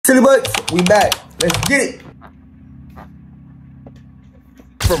Chili Butts, we back. Let's get it.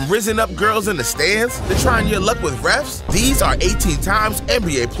 From risen up girls in the stands to trying your luck with refs, these are 18 times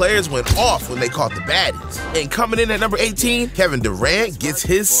NBA players went off when they caught the baddies. And coming in at number 18, Kevin Durant gets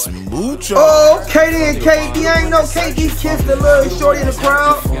his smooch on. Oh, KD and KD. I ain't know KD kissed the little shorty in the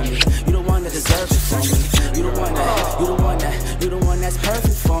crowd. You the one that deserves it for me. You the one that's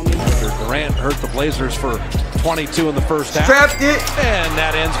perfect for me. Durant hurt the Blazers for 22 in the first half. Trapped it. And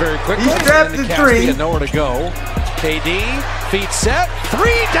that ends very quickly. He trapped the three. Had nowhere to go. KD, feet set,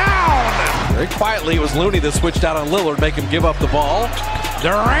 three down. Very quietly, it was Looney that switched out on Lillard, make him give up the ball.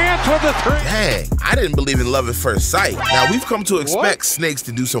 Durant with the three. Dang, I didn't believe in love at first sight. Now, we've come to expect snakes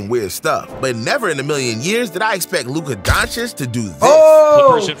to do some weird stuff, but never in a million years did I expect Luka Doncic to do this. Oh!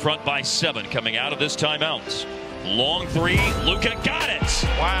 Clippers in front by 7 coming out of this timeout. Long three, Luka got it.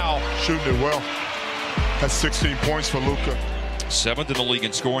 Wow. Shooting it well. That's 16 points for Luka. 7th in the league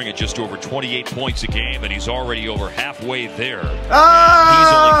in scoring at just over 28 points a game, and he's already over halfway there.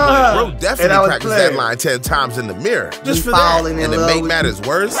 Bro definitely practiced that line 10 times in the mirror. Just for that. And to make matters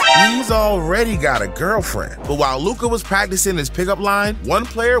worse, he's already got a girlfriend. But while Luka was practicing his pickup line, one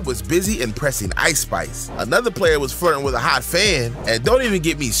player was busy impressing Ice Spice. Another player was flirting with a hot fan, and don't even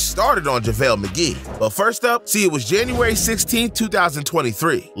get me started on JaVale McGee. But first up, see, it was January 16,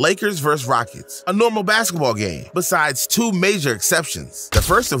 2023. Lakers versus Rockets. A normal basketball game, besides two major exceptions. The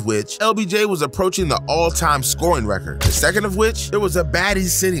first of which, LBJ was approaching the all-time scoring record. The second of which, there was a baddie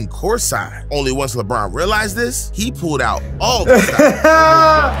sitting courtside. Only once LeBron realized this, he pulled out all the stuff.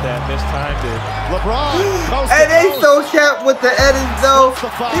 That mistimed it. LeBron. And they so capped with the edits though.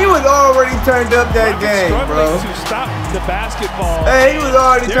 He was already turned up that game, bro. To stop the basketball. Hey, he was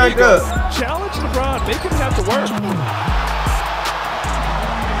already turned up. Challenge LeBron, make him have to work.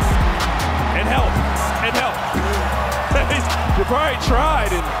 And help. And help. LeBron tried,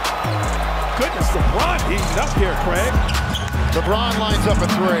 and goodness, LeBron heating up here, Craig. LeBron lines up a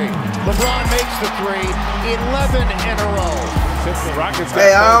three. LeBron makes the three, 11 in a row.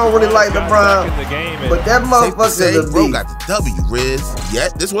 Hey, I don't really like LeBron, but that motherfucker is a bro beast. got the W, Riz.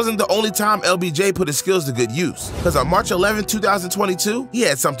 Yet, this wasn't the only time LBJ put his skills to good use. Because on March 11, 2022, he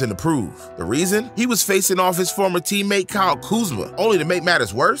had something to prove. The reason? He was facing off his former teammate Kyle Kuzma. Only to make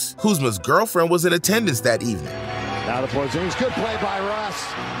matters worse, Kuzma's girlfriend was in attendance that evening. Now the Porzingis, good play by Russ.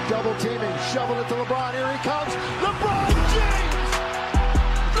 Double teaming, shovel it to LeBron. Here he comes. LeBron James!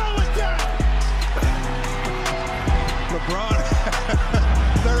 Throw it down! LeBron,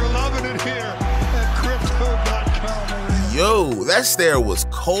 they're loving it here at crypto.com. Yo, that stare was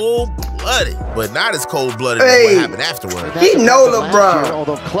cold-blooded, but not as cold-blooded as what happened afterward. He know LeBron. Year,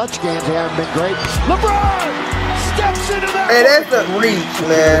 although clutch games haven't been great. LeBron steps into that. Hey, that's a reach,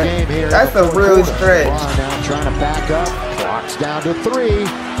 man. That's a real stretch. LeBron now trying to back up. Clock's down to 3.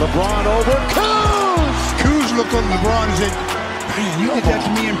 LeBron over Kuz. Kuz looked at LeBron and said, man, you did that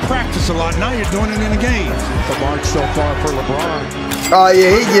to me in practice a lot. Now you're doing it in the game. The mark so far for LeBron. Oh,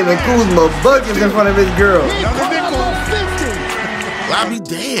 yeah, he giving Kuzma buckets in front of his girl. I'll be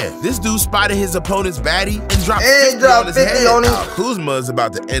damned. This dude spotted his opponent's baddie and dropped 50 on his head. Kuzma is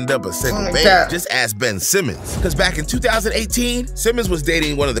about to end up a single man. Just ask Ben Simmons. Because back in 2018, Simmons was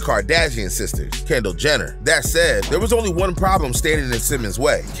dating one of the Kardashian sisters, Kendall Jenner. That said, there was only one problem standing in Simmons'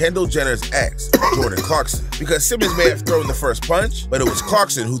 way. Kendall Jenner's ex, Jordan Clarkson. Because Simmons may have thrown the first punch, but it was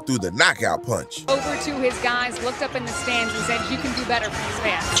Clarkson who threw the knockout punch. Over to his guys, looked up in the stands and said, you can do better for these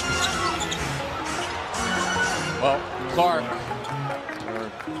fans. Well,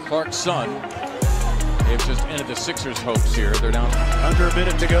 Clark's son, they've just ended the Sixers' hopes here. They're down under a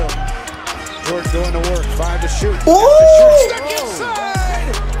minute to go. George going to work, 5 to shoot. Ooh! Step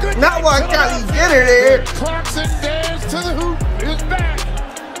inside. Good Not while Kylie Jenner there. Clarkson dares to the hoop, is back.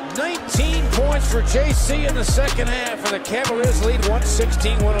 19 points for JC in the second half, and the Cavaliers lead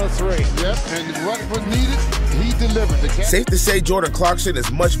 116-103. Yep, and what was needed, he delivered. Safe to say Jordan Clarkson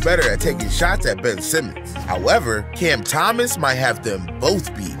is much better at taking shots at Ben Simmons. However, Cam Thomas might have them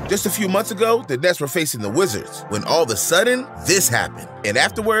both beat. Just a few months ago, the Nets were facing the Wizards, when all of a sudden, this happened. And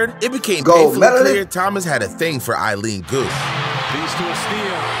afterward, it became painfully clear Thomas had a thing for Eileen Good. Leads to a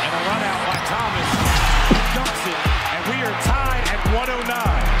steal and a run out by Thomas. Dunks it, and we are tied at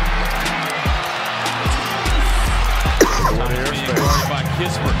 109. Being guarded by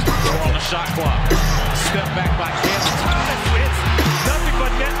Kispert. We're on the shot clock. Step back by Cam Thomas. It's nothing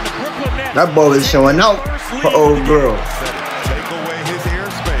but net in the Brooklyn Nets. That ball is showing out for old girl. Take away his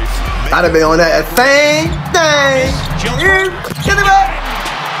airspace. I'd have been on that same thing. Get him up.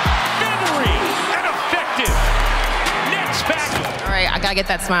 Feathery and effective. Nets back. All right, I gotta get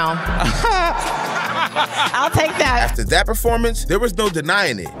that smile. I'll take that. After that performance, there was no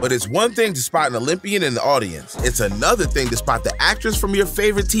denying it. But it's one thing to spot an Olympian in the audience. It's another thing to spot the actress from your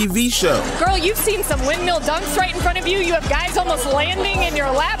favorite TV show. Girl, you've seen some windmill dunks right in front of you. You have guys almost landing in your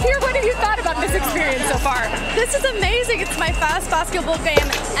lap here. What have you thought about this experience so far? This is amazing. It's my first basketball game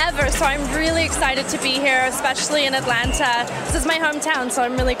ever, so I'm really excited to be here, especially in Atlanta. This is my hometown, so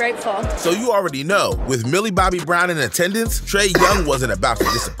I'm really grateful. So you already know, with Millie Bobby Brown in attendance, Trae Young wasn't about to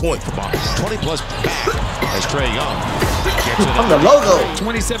disappoint. 20-plus back as Trae Young gets it on the logo.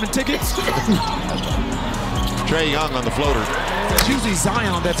 27 tickets. Trae Young on the floater. It's usually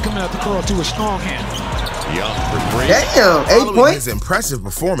Zion that's coming out the court to a strong hand. Young for 3. Damn, 8 Following points. his impressive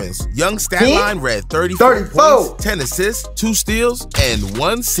performance, Young's stat line read 34 points, 10 assists, 2 steals, and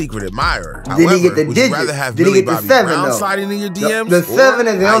 1 secret admirer. Did he get the would digits? you rather have Did he Millie get the Bobby 7 Brown though? sliding in your DMs? The 7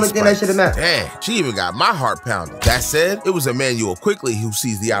 is the only Ice thing that Spice? should have mattered. Damn, she even got my heart pounded. That said, it was Emmanuel Quickly who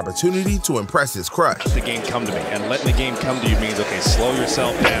sees the opportunity to impress his crush. The game come to me, and letting the game come to you means, okay, slow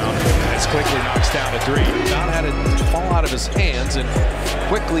yourself down. As Quickly knocks down a 3. Not had it fall out of his hands, and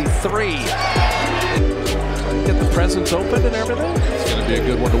Quickly 3. Get the presents open and everything. It's going to be a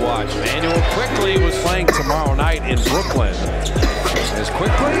good one to watch. Emmanuel Quickly was playing tomorrow night in Brooklyn. As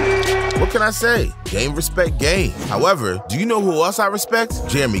Quickly. What can I say? Game respect game. However, do you know who else I respect?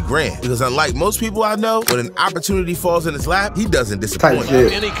 Jeremy Grant. Because unlike most people I know, when an opportunity falls in his lap, he doesn't disappoint.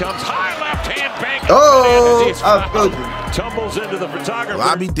 In he comes, high left hand bank. Oh, I felt it. Tumbles into the photographer. Well,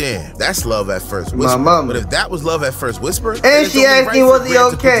 I'll be damned. That's love at first whisper. My mama. But if that was love at first whisper, and she asked me, was he to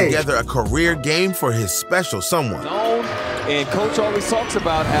put okay? together a career game for his special someone. And Coach always talks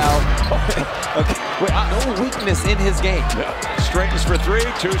about how no weakness in his game. Straightens for 3,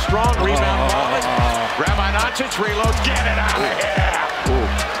 too strong, rebound moment. Grabinacic reloads, get it out of here.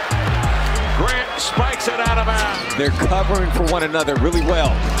 Grant spikes it out of bounds. They're covering for one another really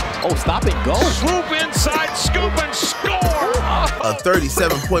well. Oh, stop and go. Swoop inside, scoop and score. A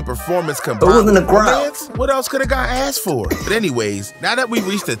 37-point performance combined with romance? What else could a guy ask for? But anyways, now that we've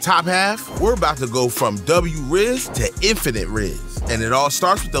reached the top half, we're about to go from W-Riz to Infinite Riz. And it all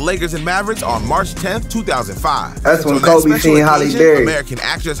starts with the Lakers and Mavericks on March 10th, 2005. That's when Kobe seen Halle Berry. American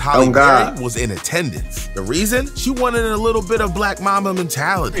actress Halle Berry was in attendance. The reason? She wanted a little bit of Black Mamba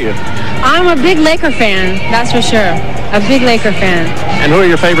mentality. I'm a big Laker fan, that's for sure. A big Laker fan. And who are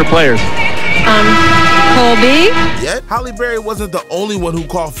your favorite players? Kobe. Yet, Halle Berry wasn't the only one who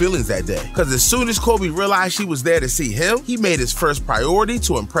caught feelings that day. Because as soon as Kobe realized she was there to see him, he made his first priority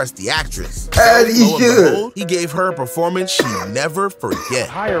to impress the actress. As he should. He gave her a performance she'd never forget.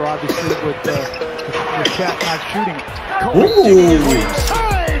 Higher, obviously, with the cat not shooting. Kobe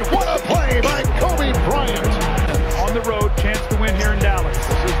inside. What a play by Kobe Bryant. On the road, chance to win here in Dallas. This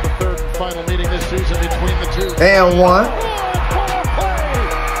is the 3rd and final meeting this season between the two. And 1.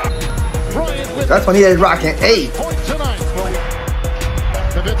 That's when he is rocking 8. Point tonight.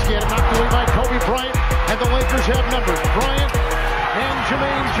 Nowitzki had knocked away by Kobe Bryant, and the Lakers have numbers. Bryant and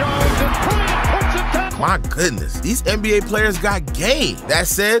Jermaine Jones, and Bryant puts it down. My goodness, these NBA players got game. That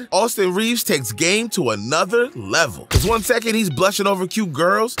said, Austin Reeves takes game to another level. Because one second he's blushing over cute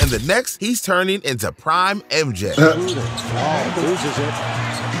girls, and the next he's turning into prime MJ. Loses it.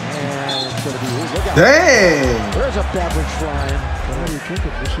 And it's going to be his. Look out. Dang. There's a beverage flying.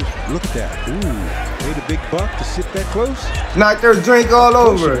 Look at that. Ooh, made a big buck to sit that close. Knocked their drink all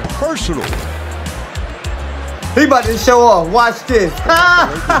over. Personal. He about to show off. Watch this.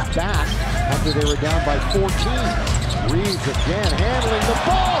 Back after they were down by 14. Reeves again handling the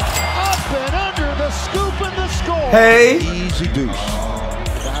ball. Up and under the scoop and the score. Hey. Easy deuce.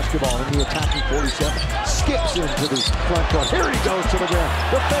 Basketball in the attacking 47. Skips into the front court. Here he goes to the rim.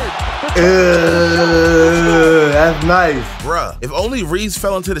 The fake. That's nice. Bruh, if only Reeves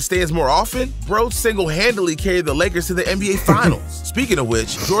fell into the stands more often, bro single-handedly carried the Lakers to the NBA Finals. Speaking of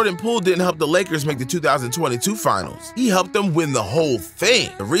which, Jordan Poole didn't help the Lakers make the 2022 Finals. He helped them win the whole thing.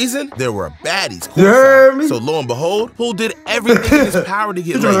 The reason? There were baddies courtside. So lo and behold, Poole did everything in his power to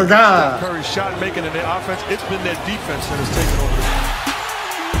get laid. Curry's shot making in the offense. It's been that defense that has taken over the game.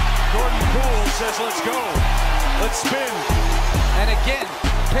 Jordan Poole says, let's go. Let's spin. And again,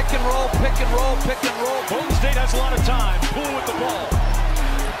 pick and roll, pick and roll, pick and roll. Golden State has a lot of time. Poole with the ball.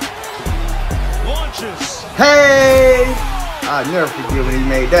 Launches. Hey. I'll never forget when he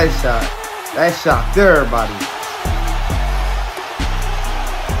made that shot. That shocked everybody.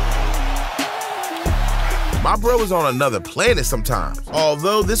 My bro was on another planet sometimes.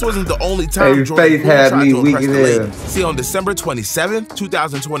 Although this wasn't the only time Hey, Jordan Faith Poole had tried me to weak impress the as hell. ladies. See, on December 27th,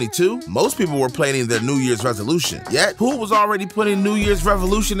 2022, most people were planning their New Year's resolution. Yet, Poole was already putting New Year's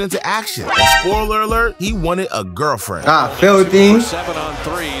revolution into action. And spoiler alert, he wanted a girlfriend. Filthy. 7 on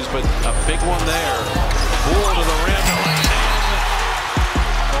 3s, but a big one there.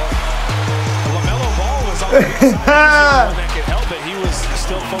 That could help it. He was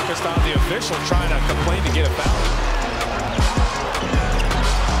still focused on the official, trying to complain to get a foul.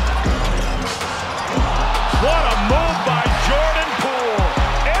 What a move by Jordan Poole.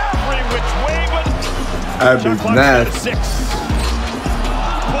 Every which way but that'd be nasty.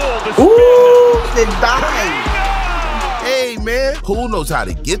 Ooh, they died. Hey, man, Poole knows how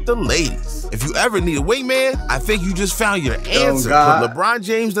to get the ladies. If you ever need a wingman, I think you just found your answer. But LeBron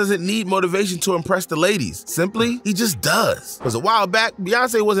James doesn't need motivation to impress the ladies. Simply, he just does. Because a while back,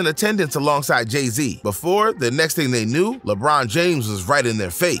 Beyonce was in attendance alongside Jay-Z. Before, the next thing they knew, LeBron James was right in their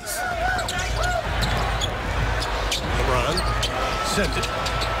face. LeBron sends it.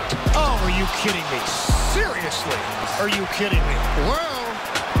 Oh, are you kidding me? Seriously? Are you kidding me? Well,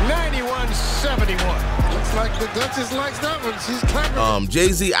 91-71. Looks like the Duchess likes that one. She's clapping.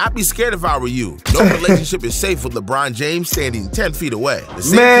 Jay-Z, I'd be scared if I were you. No relationship is safe with LeBron James standing 10 feet away.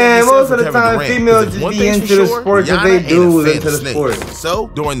 Man, most of the time, females just be into the sport because they do into the sport. So,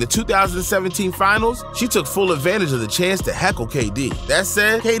 during the 2017 finals, she took full advantage of the chance to heckle KD. That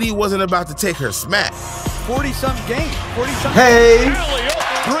said, KD wasn't about to take her smack. 40-something game. 40-something. Hey.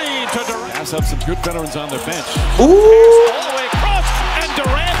 Green to Durant. Has up some good veterans on their bench. Ooh. All the way across, and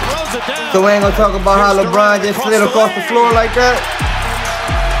Durant throws it down. So we ain't gonna talk about how LeBron just slid across the floor like that.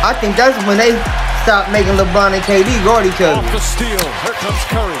 I think that's when they stopped making LeBron and KD guard each other. Off the steal. Here comes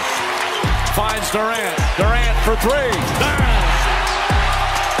Curry. Finds Durant. Durant for three. Bang.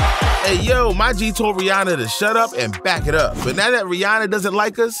 Hey, yo, my G told Rihanna to shut up and back it up. But now that Rihanna doesn't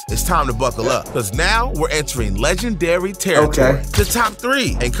like us, it's time to buckle up. Because now we're entering legendary territory. Okay. The top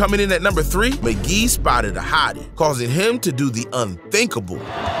 3. And coming in at number 3, McGee spotted a hottie, causing him to do the unthinkable.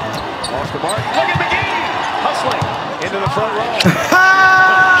 Off the mark. Look at McGee. Hustling into the front row.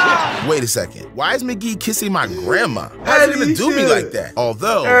 Wait a second. Why is McGee kissing my grandma? Why is he gonna do me like that?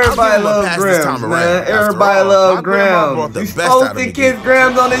 Although, everybody loves grams, man. Everybody loves grams. You supposed to kiss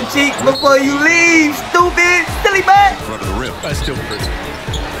grams on the cheek before you leave, stupid, silly butt. Front of the rim. That's still pretty.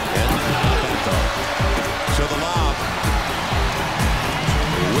 So the lob.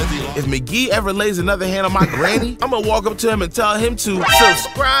 If McGee ever lays another hand on my granny, I'm gonna walk up to him and tell him to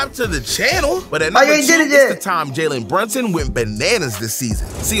subscribe to the channel. But at number 2, it's the time Jalen Brunson went bananas this season.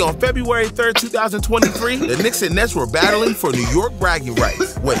 See, on February 3rd, 2023, the Knicks and Nets were battling for New York bragging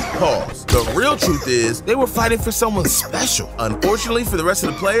rights. Wait, pause. The real truth is, they were fighting for someone special. Unfortunately for the rest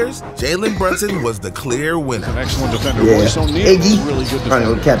of the players, Jalen Brunson was the clear winner. An excellent defender. Yeah. Iggy, really good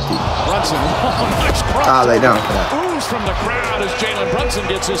defender. Brunson, nice cross. I'll lay down for that. Ooze from the crowd as Jalen Brunson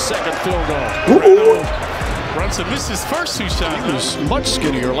gets his second field goal. Ooh. Brunson missed his first 2 shots. He was much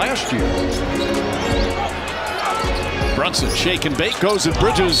skinnier last year. Brunson shake and bake, goes and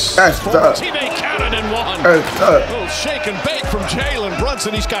Bridges. That's tough. Teammate counted and one. That's tough. Little shake and bake from Jalen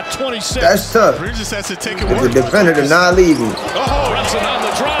Brunson. He's got 26. That's tough. Bridges has to take it. The defender to not leave him. Oh, Brunson on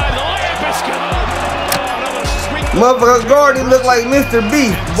the drive. The layup is good. Motherfucker Gordon look like Mr.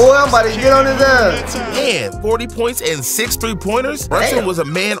 Beast. Boy, I'm about to get on his ass. And 40 points and 6 3-pointers. Brunson was a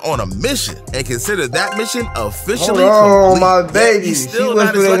man on a mission and considered that mission officially complete. My baby. He's still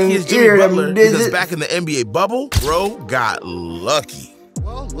not as lucky as Jimmy Butler because back in the NBA bubble, bro got lucky.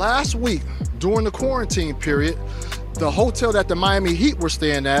 Well, last week during the quarantine period, the hotel that the Miami Heat were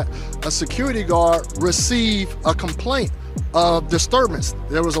staying at, a security guard received a complaint of disturbance.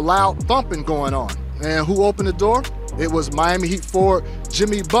 There was a loud thumping going on. And who opened the door? It was Miami Heat forward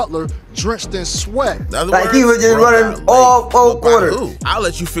Jimmy Butler, drenched in sweat. Like he was just running all 4 quarters. I'll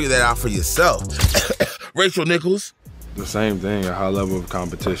let you figure that out for yourself. Rachel Nichols. The same thing, a high level of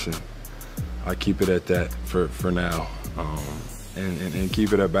competition. I keep it at that for now. And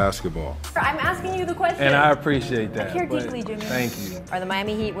keep it at basketball. I'm asking you the question. And I appreciate that. I care deeply, Jimmy. Thank you. Are the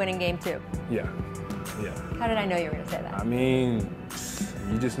Miami Heat winning game 2? Yeah. How did I know you were going to say that? I mean,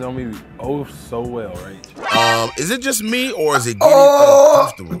 you just know me so well, right? Is it just me or is it getting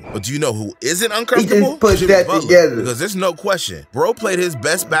uncomfortable? But do you know who isn't uncomfortable? He just put that together. Because there's no question, bro played his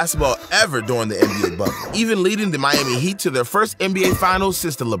best basketball ever during the NBA bubble, even leading the Miami Heat to their first NBA Finals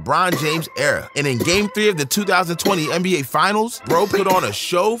since the LeBron James era. And in Game 3 of the 2020 NBA Finals, bro put on a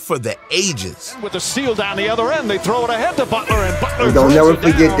show for the ages. With the steal down the other end, they throw it ahead to Butler, and Butler don't never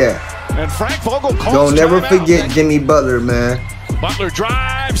forget that. And Frank Vogel calls Don't never forget Jimmy Butler, man. Butler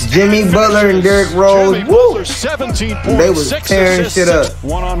drives. Jimmy Butler and Derrick Rose. Woo! 17 points. They was tearing shit up.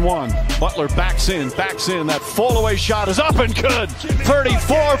 1-on-1. Butler backs in. That fall-away shot is up and good.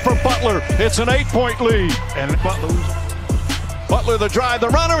 34 for Butler. It's an 8-point lead. And Butler Butler the drive, the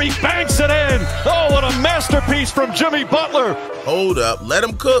runner, he banks it in. Oh, what a masterpiece from Jimmy Butler. Hold up, let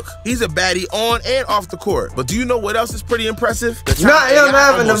him cook. He's a baddie on and off the court. But do you know what else is pretty impressive? Not him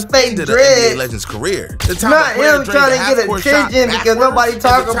having the fake dread. Legend's career. Not him trying to get attention because nobody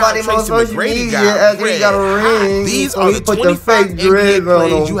talking about him on social media after he got a ring. These are the put the fake dreads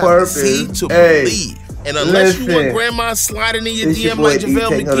on purpose. Hey. And unless you want grandma sliding in your DM like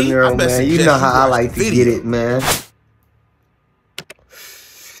JaVale McGee, I bet man. You know how I like to get it, man.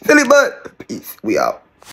 Silly butt. Peace. We out.